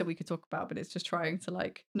so much that we could talk about, but it's just trying to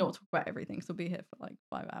like not talk about everything, so we'll be here for like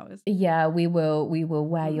 5 hours. We will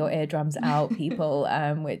wear your eardrums out, people,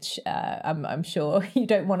 which I'm sure you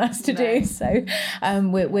don't want us to do. So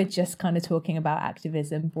we're just kind of talking about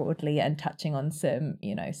activism broadly and touching on some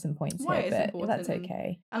some points here, but that's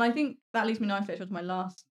okay. And I think that leads me nicely to my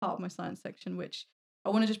last part of my science section, which I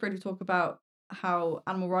want to just briefly talk about how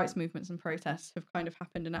animal rights movements and protests have kind of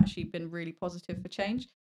happened and actually been really positive for change.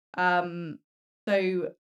 So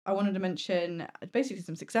I wanted to mention basically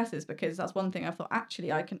some successes, because that's one thing I thought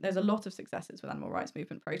actually there's a lot of successes with animal rights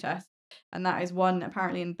movement protests, and that is one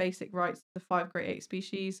apparently in basic rights. The 5 great ape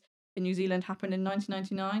species in New Zealand happened in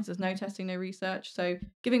 1999, so there's no testing, no research. So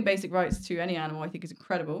giving basic rights to any animal I think is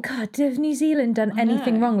incredible. God, have New Zealand done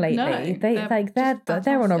anything wrong lately? No,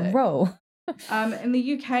 they're on a roll. In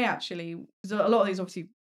the UK, actually, because a lot of these obviously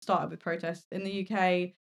started with protests. In the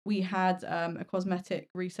UK, we had a cosmetic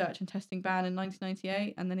research and testing ban in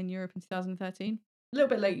 1998, and then in Europe in 2013. A little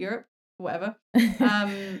bit late, Europe, whatever. So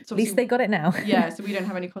at least they got it now. So we don't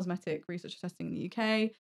have any cosmetic research or testing in the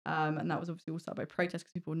UK, and that was obviously all started by protests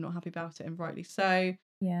because people were not happy about it, and rightly so.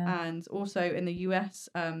 Yeah. And also in the US,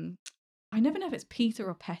 I never know if it's PETA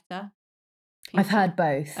or PETA. I've heard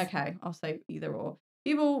both. Okay, I'll say either or.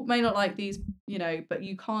 People may not like these, but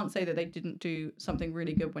you can't say that they didn't do something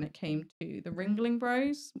really good when it came to the Ringling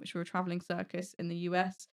Bros, which were a traveling circus in the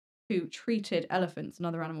US, who treated elephants and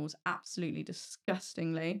other animals absolutely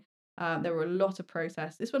disgustingly. There were a lot of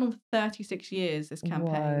protests. This went on for 36 years, this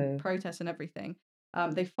campaign, protests and everything.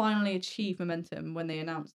 They finally achieved momentum when they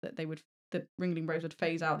announced that the Ringling Bros would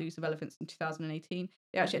phase out the use of elephants in 2018.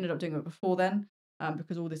 They actually ended up doing it before then,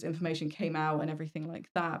 because all this information came out and everything like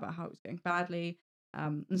that about how it was going badly.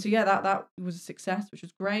 And so that was a success, which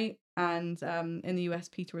was great. And in the US,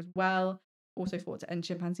 PETA as well also fought to end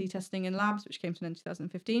chimpanzee testing in labs, which came to an end in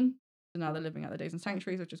 2015. So now they're living out their days in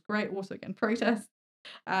sanctuaries, which is great. Also, again, protests.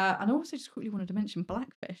 And I also just quickly wanted to mention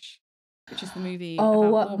Blackfish, which is the movie about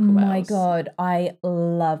orca whales. My God, I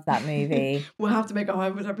love that movie. We'll have to make a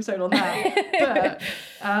whole episode on that. But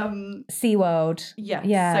SeaWorld.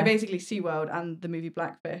 Yeah. So basically SeaWorld and the movie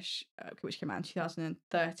Blackfish, which came out in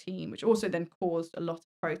 2013, which also then caused a lot of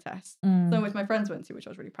protests. Some of my friends went to, which I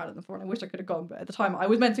was really proud of them for, and I wish I could have gone, but at the time I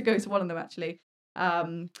was meant to go to one of them actually.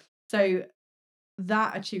 So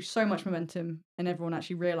that achieved so much momentum and everyone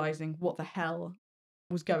actually realising what the hell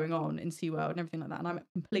was going on in SeaWorld and everything like that, and I'm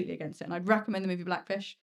completely against it. And I'd recommend the movie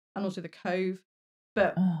Blackfish and also The Cove,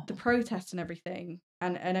 but the protests and everything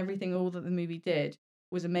and everything all that the movie did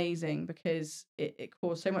was amazing, because it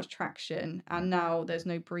caused so much traction, and now there's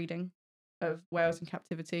no breeding of whales in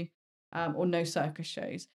captivity, or no circus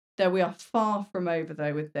shows. There we are far from over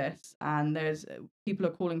though with this, and there's people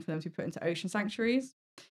are calling for them to be put into ocean sanctuaries.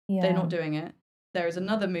 They're not doing it. There is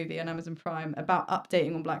another movie on Amazon Prime about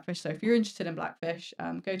updating on Blackfish. So if you're interested in Blackfish,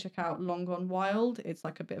 go check out Long Gone Wild. It's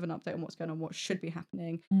like a bit of an update on what's going on, what should be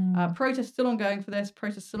happening. Protests still ongoing for this.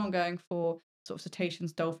 Protests still ongoing for sort of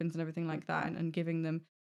cetaceans, dolphins, and everything like that, and giving them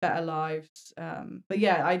better lives. But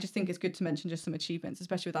yeah, I just think it's good to mention just some achievements,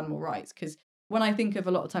 especially with animal rights, because when I think of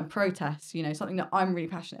a lot of time protests, something that I'm really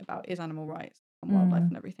passionate about is animal rights and wildlife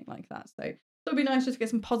and everything like that. So So it'd be nice just to get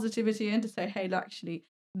some positivity in to say, hey, look, actually,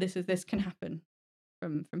 this can happen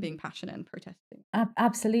from being passionate and protesting.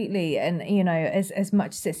 Absolutely. And as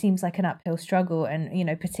much as it seems like an uphill struggle, and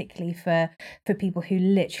particularly for people who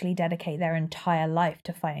literally dedicate their entire life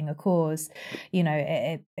to fighting a cause,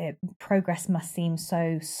 progress must seem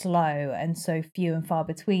so slow and so few and far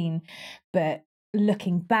between. But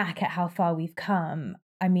looking back at how far we've come,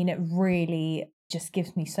 I mean, it really just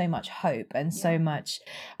gives me so much hope and so much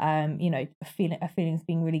a feeling of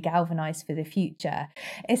being really galvanized for the future.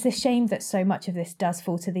 It's a shame that so much of this does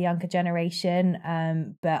fall to the younger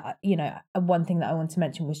generation, but one thing that I want to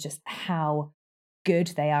mention was just how good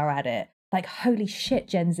they are at it. Like, holy shit,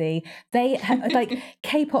 Gen Z, they like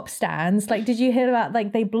K-pop stans. Like, did you hear about,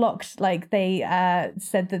 like, they blocked, like, they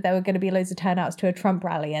said that there were going to be loads of turnouts to a Trump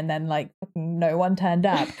rally, and then like no one turned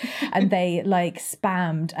up, and they like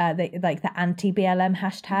spammed the anti-BLM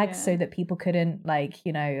hashtags so that people couldn't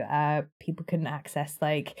people couldn't access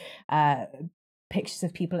like pictures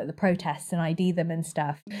of people at the protests and ID them and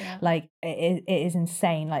stuff. Like, it is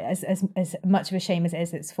insane. Like, as much of a shame as it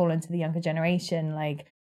is, it's fallen to the younger generation. Like,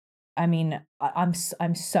 I mean, I'm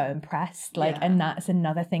so impressed. Like, and that's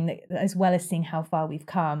another thing that, as well as seeing how far we've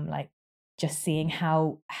come, like, just seeing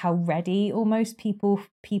how ready almost people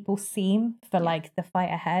seem for like the fight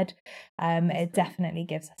ahead. It definitely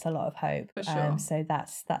gives us a lot of hope. For sure. So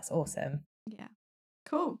that's awesome. Yeah,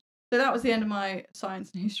 cool. So that was the end of my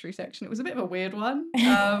science and history section. It was a bit of a weird one.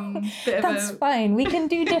 That's fine. We can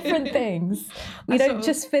do different things. We don't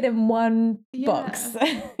just fit in one box.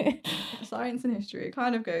 Science and history, it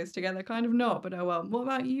kind of goes together, kind of not. But oh well. What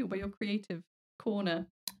about you? What about your creative corner?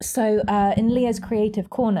 So in Leah's creative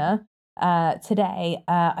corner today,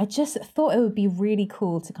 I just thought it would be really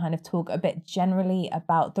cool to kind of talk a bit generally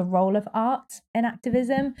about the role of art in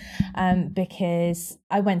activism, because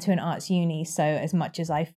I went to an arts uni, so as much as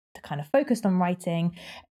I've kind of focused on writing,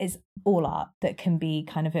 is all art that can be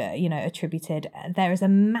kind of attributed. There is a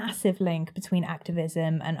massive link between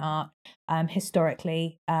activism and art,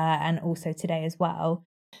 historically, and also today as well.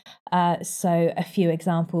 So a few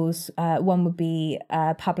examples. One would be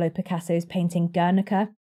Pablo Picasso's painting Guernica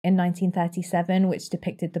in 1937, which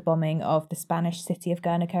depicted the bombing of the Spanish city of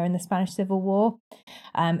Guernica in the Spanish Civil War.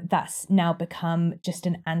 That's now become just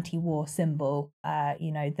an anti-war symbol,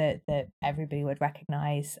 that everybody would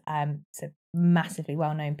recognize. It's a massively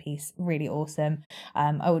well-known piece, really awesome.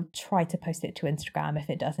 I would try to post it to Instagram if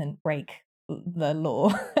it doesn't break the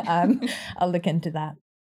law. I'll look into that.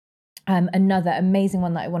 Another amazing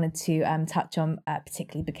one that I wanted to touch on,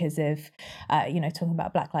 particularly because of, talking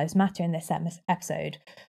about Black Lives Matter in this episode,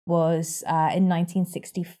 was in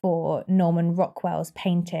 1964, Norman Rockwell's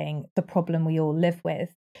painting, The Problem We All Live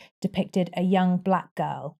With, depicted a young Black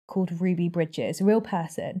girl called Ruby Bridges, a real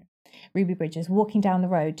person, Ruby Bridges, walking down the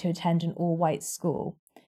road to attend an all-white school.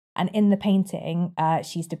 And in the painting,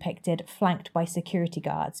 she's depicted flanked by security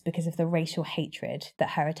guards because of the racial hatred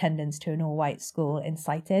that her attendance to an all-white school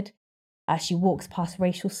incited. She walks past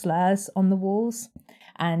racial slurs on the walls,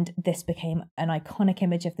 and this became an iconic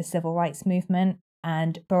image of the civil rights movement.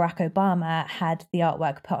 And Barack Obama had the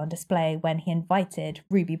artwork put on display when he invited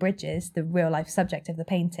Ruby Bridges, the real-life subject of the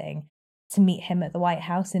painting, to meet him at the White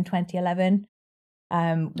House in 2011. Which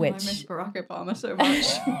I miss Barack Obama so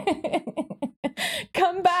much.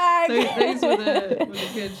 Come back! Those were the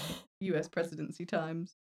good US presidency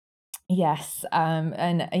times. Yes,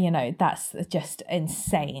 and that's just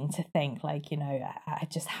insane to think, like,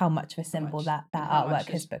 just how much of a symbol that artwork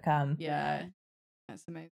has become. Yeah, that's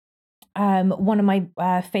amazing. One of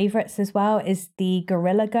my favorites as well is the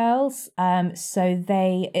Guerrilla Girls. So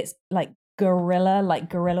it's like guerrilla, like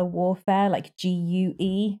guerrilla warfare, like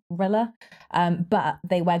GUE, guerrilla, but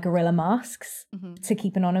they wear gorilla masks to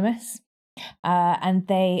keep anonymous. And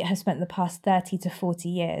they have spent the past 30 to 40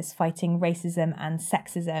 years fighting racism and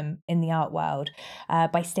sexism in the art world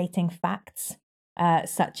by stating facts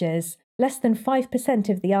such as less than 5%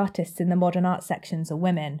 of the artists in the modern art sections are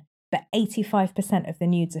women, but 85% of the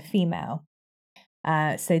nudes are female.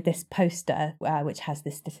 So this poster, which has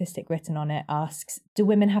this statistic written on it, asks, do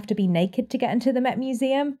women have to be naked to get into the Met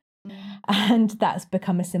Museum? And that's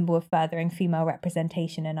become a symbol of furthering female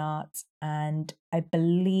representation in art. And I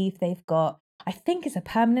believe they've got, I think it's a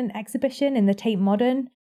permanent exhibition in the Tate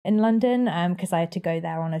Modern in London, because I had to go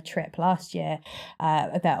there on a trip last year.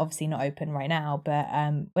 They're obviously not open right now, but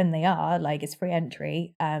when they are, like, it's free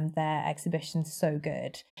entry. Their exhibition's so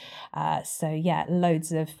good. So yeah,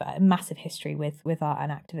 loads of massive history with art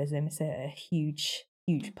and activism. It's a huge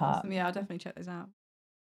part. Awesome. Yeah, I'll definitely check those out.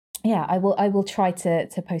 yeah, I will try to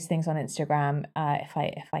post things on Instagram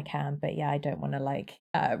if I can, but yeah, I don't want to like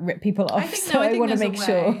rip people I off, think so no, I I think want to there's a make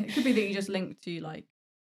sure, way. It could be that you just link to like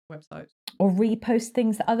websites. or repost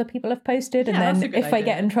things that other people have posted, and Yeah, that's a then good if I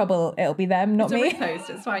get in idea. trouble, it'll be them, not It's a me. repost.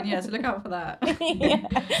 It's fine. Yeah, so look out for that. Yeah,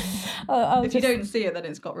 I'll If you just don't see it, then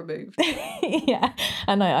it's got removed. yeah,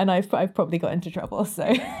 and I've probably got into trouble, so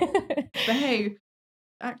But hey,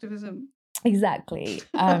 activism. exactly.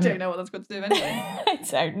 I don't know what that's got to do with anything. I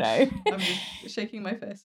don't know. I'm just shaking my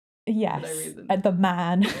fist Yes, for no reason. the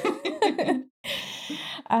man.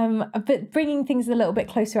 But bringing things a little bit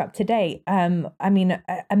closer up to date, I mean,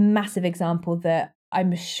 a massive example that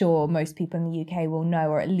I'm sure most people in the UK will know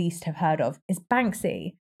or at least have heard of is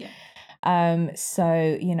Banksy. Yeah.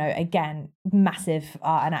 So, you know, again, massive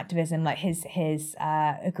art and activism, like his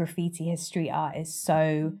graffiti, his street art is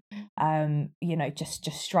so you know, just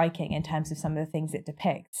striking in terms of some of the things it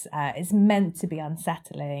depicts. It's meant to be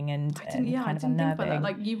unsettling and I kind didn't of think about that. unnerving.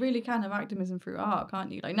 Like you really can have activism through art,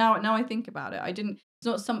 can't you? Like now I think about it, I didn't. It's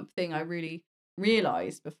not something I really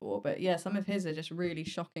realized before, but yeah, some of his are just really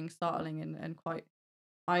shocking, startling, and quite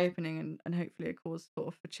eye-opening, and hopefully a cause sort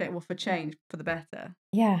of for change for the better.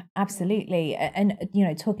 Yeah, absolutely. And you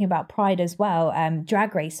know, talking about Pride as well,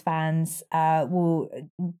 Drag Race fans will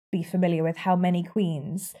be familiar with how many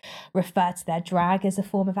queens refer to their drag as a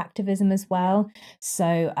form of activism as well.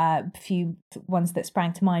 So a few ones that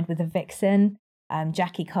sprang to mind were the Vixen,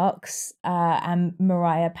 Jackie Cox, and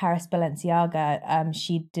Mariah Paris Balenciaga.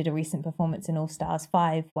 She did a recent performance in All Stars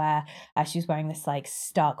 5 where she was wearing this like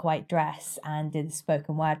stark white dress and did a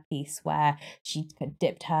spoken word piece where she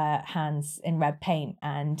dipped her hands in red paint,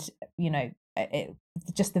 and you know,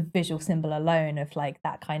 just the visual symbol alone of like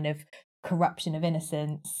that kind of corruption of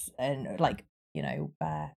innocence, and like, you know,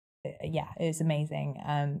 yeah, it was amazing.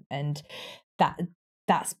 And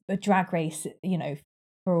that's a Drag Race, you know,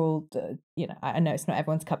 for all the, you know, I know it's not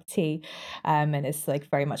everyone's cup of tea, and it's like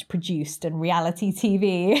very much produced and reality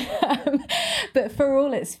TV, but for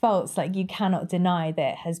all its faults, like you cannot deny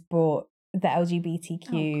that it has brought the Oh, of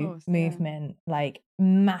LGBTQ course, yeah. movement like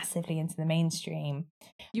massively into the mainstream.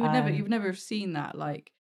 You would never have seen that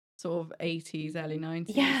like sort of 80s, early 90s.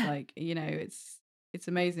 Yeah, Like, you know, it's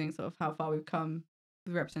amazing sort of how far we've come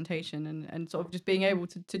with representation and sort of just being able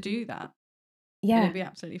to do that. And yeah, it'd be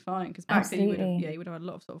absolutely fine because back then absolutely. you would have had a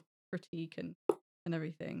lot of sort of critique and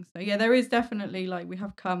everything. So yeah, there is definitely like we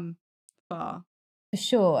have come far. For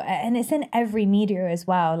sure. And it's in every media as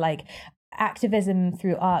well. Like activism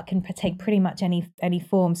through art can take pretty much any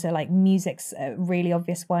form. So like music's a really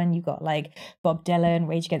obvious one. You've got like Bob Dylan,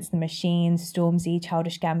 Rage Against the Machine, Stormzy,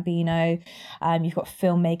 Childish Gambino. You've got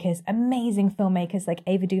filmmakers, amazing filmmakers like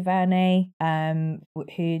Ava DuVernay,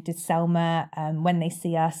 who did Selma, When They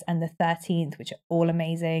See Us, and The 13th, which are all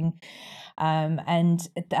amazing. And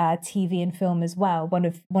TV and film as well. One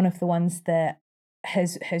of the ones that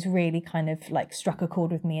has really kind of like struck a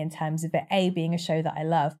chord with me in terms of it A, being a show that I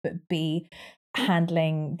love, but B,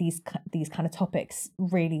 handling these kind of topics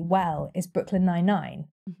really well is Brooklyn Nine-Nine.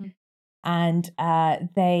 Mm-hmm. And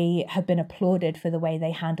they have been applauded for the way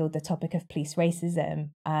they handled the topic of police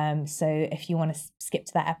racism. So if you want to skip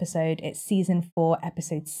to that episode, it's season 4,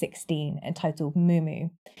 episode 16, entitled Moo Moo.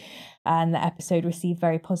 And the episode received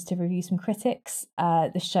very positive reviews from critics.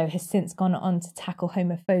 The show has since gone on to tackle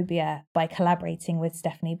homophobia by collaborating with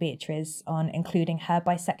Stephanie Beatriz on including her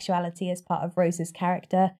bisexuality as part of Rose's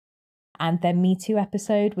character. And their Me Too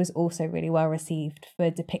episode was also really well received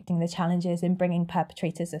for depicting the challenges in bringing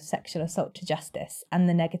perpetrators of sexual assault to justice and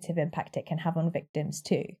the negative impact it can have on victims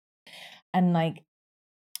too. And like,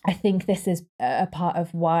 I think this is a part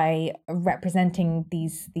of why representing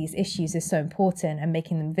these issues is so important and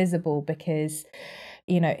making them visible, because,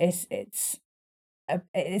 you know, it's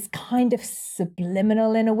kind of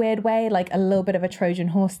subliminal in a weird way, like a little bit of a Trojan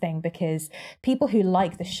horse thing, because people who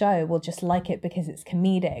like the show will just like it because it's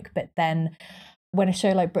comedic. But then when a show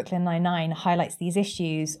like Brooklyn Nine-Nine highlights these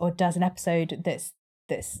issues or does an episode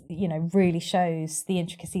that's you know, really shows the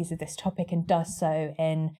intricacies of this topic and does so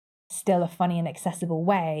in still a funny and accessible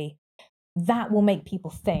way, that will make people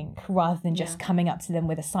think rather than just coming up to them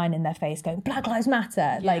with a sign in their face going Black Lives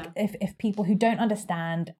Matter. Like if people who don't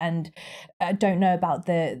understand and don't know about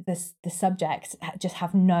the subject just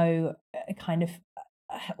have no kind of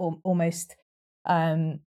almost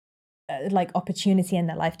like opportunity in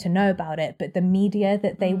their life to know about it, but the media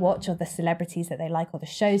that they watch or the celebrities that they like or the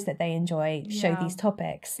shows that they enjoy show these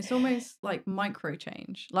topics, it's almost like micro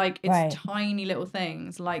change. Like it's right, tiny little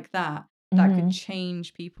things like that could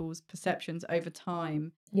change people's perceptions over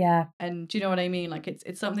time. Yeah. And do you know what I mean? Like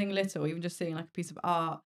it's something little, even just seeing like a piece of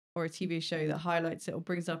art or a TV show that highlights it or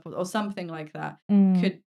brings up or something like that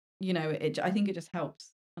could you know, I think it just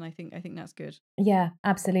helps, and I think that's good. Yeah,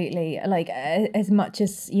 absolutely. Like as much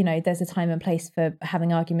as, you know, there's a time and place for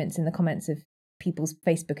having arguments in the comments of people's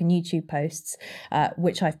Facebook and YouTube posts,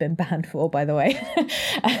 which I've been banned for, by the way.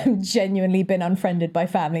 I've genuinely been unfriended by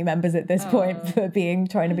family members at this point for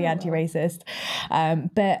trying to be anti-racist.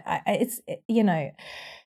 But you know,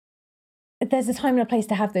 there's a time and a place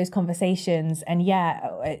to have those conversations. And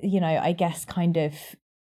yeah, you know, I guess kind of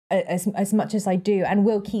as much as I do and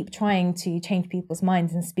will keep trying to change people's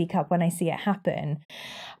minds and speak up when I see it happen,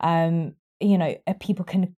 you know, people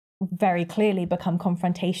can very clearly become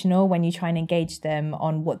confrontational when you try and engage them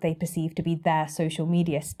on what they perceive to be their social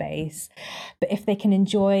media space. But if they can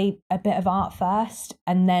enjoy a bit of art first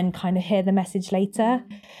and then kind of hear the message later,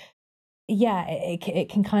 yeah, it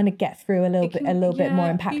can kind of get through a little bit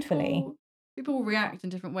more impactfully. People react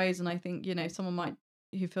in different ways, and I think, you know, someone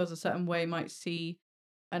who feels a certain way might see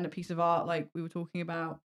a piece of art like we were talking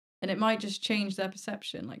about, and it might just change their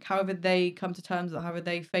perception. Like however they come to terms with, however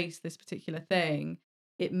they face this particular thing,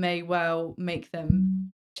 it may well make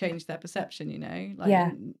them change their perception, you know? Like,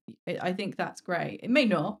 yeah. I think that's great. It may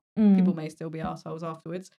not. People may still be arseholes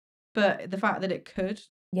afterwards, but the fact that it could,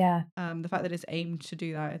 yeah, the fact that it's aimed to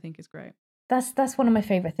do that, I think is great. That's one of my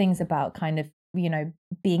favorite things about kind of, you know,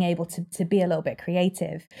 being able to be a little bit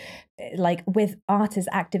creative, like with art as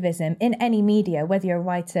activism in any media, whether you're a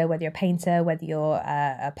writer, whether you're a painter, whether you're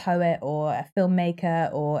a poet or a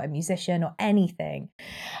filmmaker or a musician or anything.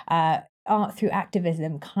 Art through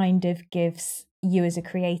activism kind of gives you as a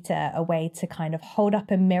creator a way to kind of hold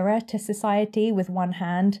up a mirror to society with one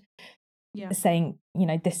hand, saying, you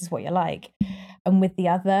know, this is what you're like, and with the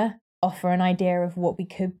other offer an idea of what we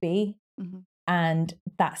could be. And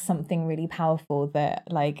that's something really powerful that,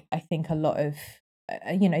 like, I think a lot of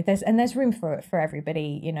you know, there's room for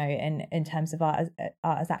everybody, you know, in terms of art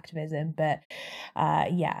as activism. But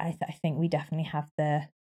yeah, I think we definitely have a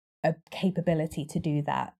capability to do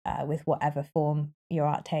that with whatever form your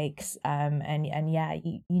art takes. And yeah,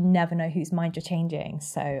 you never know whose mind you're changing.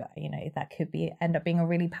 So, you know, that could end up being a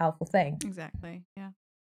really powerful thing. Exactly. Yeah.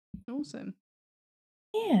 Awesome.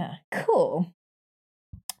 Yeah, cool.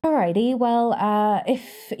 Alrighty, well,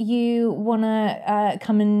 if you want to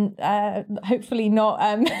come and hopefully not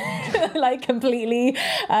like completely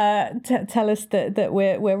tell us that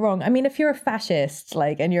we're wrong. I mean, if you're a fascist,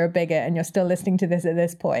 like, and you're a bigot and you're still listening to this at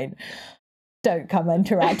this point, don't come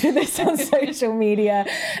interact with us on social media.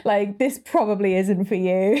 Like, this probably isn't for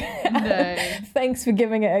you. No. Thanks for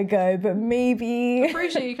giving it a go, but maybe... I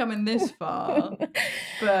appreciate you coming this far,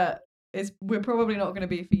 but we're probably not going to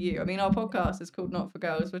be for you. I mean, our podcast is called Not for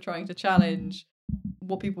Girls. We're trying to challenge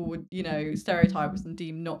what people would, you know, stereotype and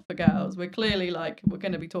deem not for girls. We're clearly we're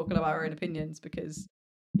going to be talking about our own opinions because,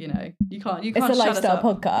 you know, you can't it's a lifestyle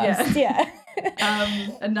podcast. Yeah.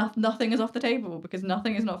 And nothing is off the table because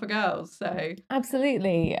nothing is not for girls. So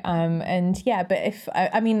absolutely. And yeah, but if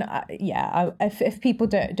if people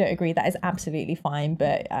don't agree, that is absolutely fine.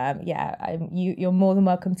 But you're more than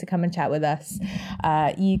welcome to come and chat with us.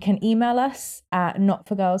 You can email us at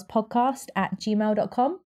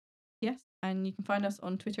notforgirlspodcast@gmail.com. Yes, and you can find us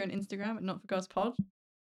on Twitter and Instagram at notforgirlspod.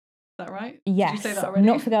 Is that right? Yes. Did you say that already?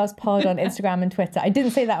 Not for Girls Pod on Instagram and Twitter. I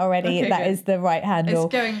didn't say that already. Okay, that is the right handle.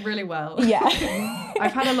 It's going really well. Yeah.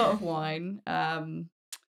 I've had a lot of wine,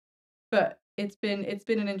 but it's been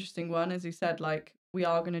an interesting one. As you said, like, we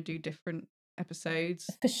are going to do different episodes.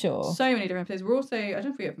 For sure. So many different episodes. We're also, I don't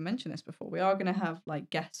know if we ever mentioned this before, we are going to have like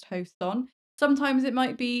guest hosts on. Sometimes it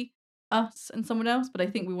might be us and someone else, but I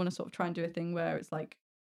think we want to sort of try and do a thing where it's like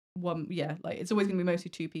it's always going to be mostly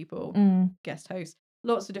two people, guest hosts.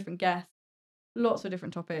 Lots of different guests, lots of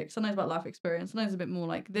different topics, sometimes about life experience, sometimes a bit more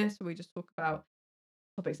like this, where we just talk about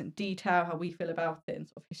topics in detail, how we feel about it, and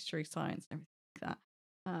sort of history, science, and everything like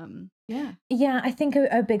that. Yeah, I think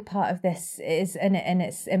a big part of this is, and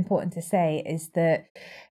it's important to say, is that,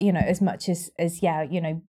 you know, as much as you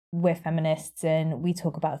know, we're feminists and we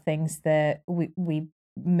talk about things that we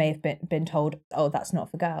may have been told, oh, that's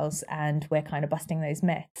not for girls, and we're kind of busting those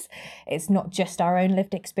myths. It's not just our own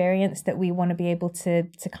lived experience that we want to be able to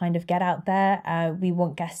kind of get out there. We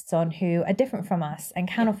want guests on who are different from us and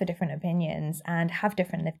can offer different opinions and have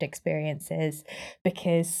different lived experiences,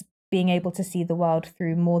 because being able to see the world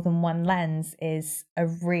through more than one lens is a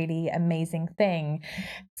really amazing thing.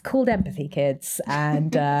 It's called empathy, kids,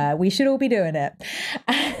 and we should all be doing it.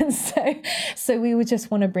 And so we would just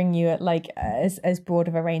want to bring you like as broad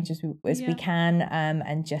of a range as we can,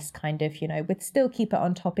 and just kind of, you know, we'd still keep it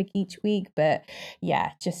on topic each week, but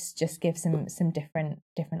yeah, just give some different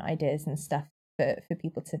ideas and stuff for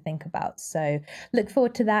people to think about. So look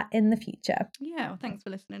forward to that in the future. Yeah, well, thanks for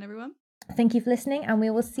listening, everyone. Thank you for listening, and we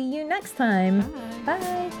will see you next time. Bye.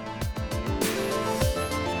 Bye.